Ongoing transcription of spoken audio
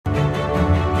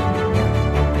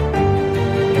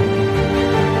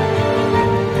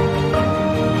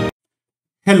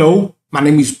Hello, my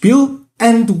name is Bill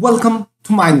and welcome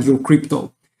to Mind Your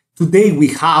Crypto. Today we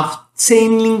have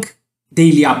Chainlink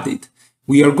daily update.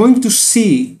 We are going to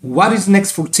see what is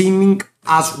next for Chainlink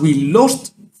as we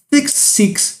lost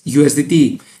 66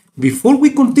 USDT. Before we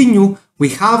continue, we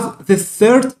have the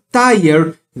third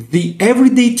tier, the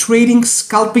everyday trading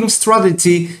scalping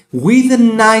strategy with a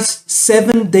nice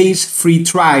 7 days free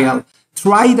trial.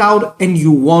 Try it out and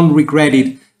you won't regret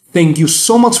it. Thank you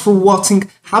so much for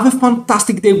watching. Have a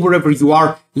fantastic day wherever you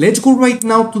are. Let's go right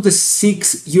now to the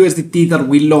 6 USDT that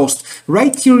we lost.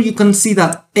 Right here you can see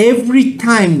that every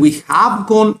time we have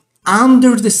gone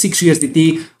under the 6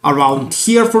 USDT, around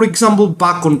here for example,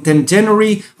 back on 10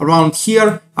 January, around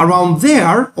here, around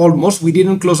there, almost, we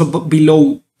didn't close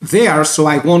below there, so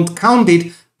I won't count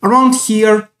it. Around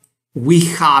here, we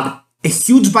had a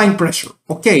huge buying pressure,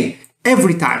 okay?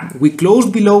 Every time we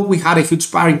closed below, we had a huge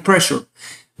buying pressure.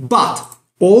 But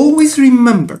always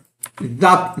remember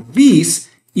that this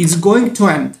is going to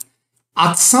end.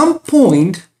 At some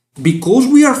point, because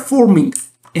we are forming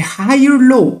a higher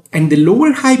low and the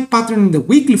lower high pattern in the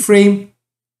weekly frame,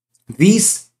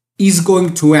 this is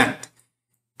going to end.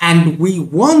 And we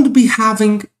won't be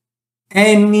having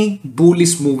any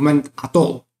bullish movement at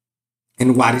all.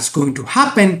 And what is going to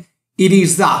happen, it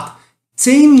is that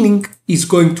Chainlink is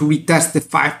going to retest the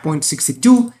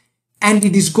 5.62 and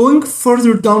it is going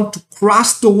further down to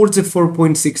crash towards the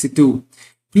 4.62.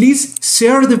 Please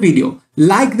share the video,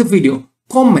 like the video,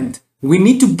 comment. We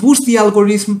need to boost the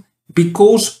algorithm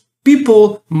because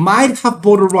people might have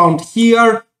bought around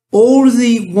here or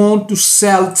they want to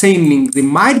sell Chainlink. They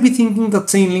might be thinking that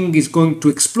Chainlink is going to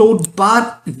explode,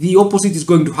 but the opposite is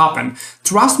going to happen.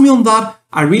 Trust me on that.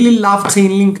 I really love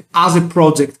Chainlink as a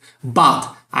project,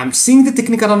 but I'm seeing the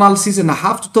technical analysis and I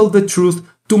have to tell the truth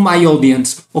to my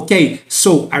audience. Okay,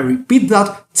 so I repeat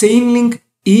that Chainlink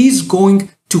is going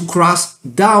to crash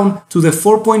down to the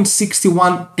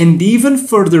 4.61 and even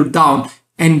further down.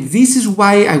 And this is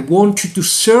why I want you to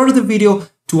share the video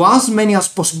to as many as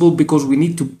possible because we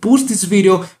need to boost this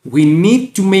video. We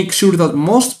need to make sure that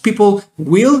most people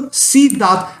will see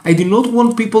that. I do not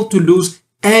want people to lose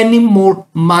any more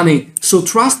money. So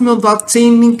trust me on that,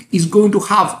 Chainlink is going to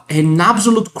have an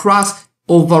absolute crash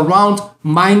of around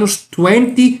minus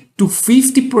 20 to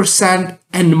 50%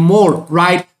 and more,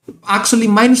 right? Actually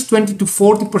minus 20 to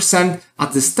 40%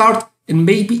 at the start and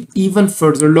maybe even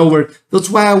further lower. That's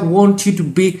why I want you to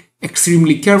be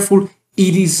extremely careful.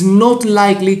 It is not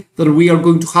likely that we are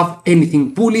going to have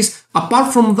anything bullish.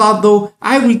 Apart from that though,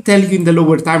 I will tell you in the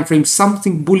lower time frame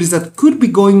something bullish that could be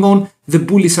going on. The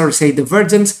bullish RSI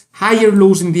divergence, higher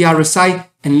lows in the RSI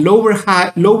and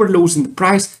lower lows in the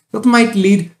price that might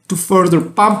lead to further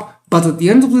pump. But at the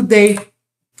end of the day,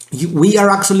 we are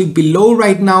actually below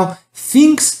right now.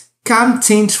 Things can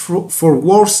change for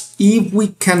worse if we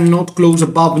cannot close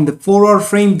above in the 4-hour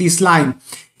frame this line.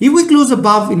 If we close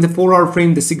above in the 4-hour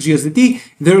frame, the 6 USDT,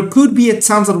 there could be a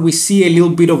chance that we see a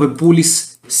little bit of a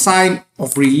bullish sign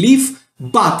of relief.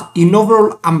 But in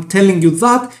overall, I'm telling you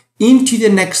that into the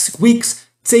next weeks,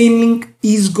 Chainlink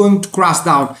is going to crash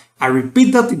down. I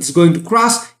repeat that it's going to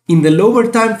crash. In the lower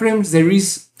time frames, there are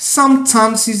some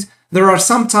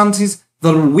chances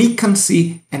that we can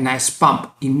see a nice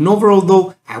pump. In overall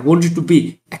though, I want you to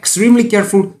be extremely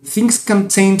careful. Things can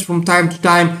change from time to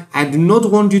time. I do not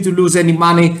want you to lose any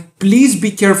money. Please be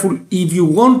careful. If you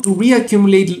want to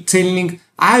reaccumulate Chainlink,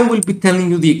 I will be telling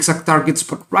you the exact targets,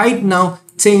 but right now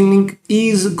Chainlink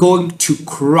is going to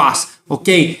crash,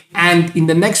 okay? And in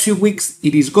the next few weeks,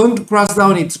 it is going to crash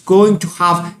down. It's going to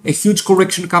have a huge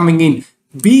correction coming in.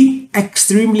 Be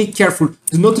extremely careful.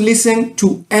 Do not listen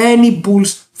to any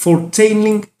bulls for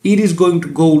Chainlink. It is going to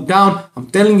go down. I'm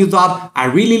telling you that. I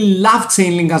really love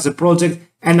Chainlink as a project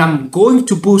and I'm going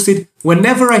to boost it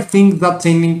whenever I think that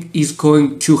Chainlink is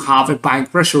going to have a buying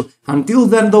pressure. Until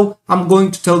then though, I'm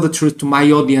going to tell the truth to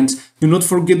my audience. Do not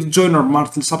forget to join our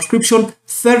monthly subscription.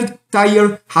 Third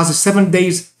tier has a 7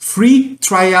 days free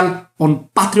trial on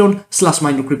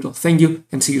Patreon/MindYourCrypto. Thank you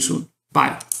and see you soon.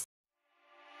 Bye.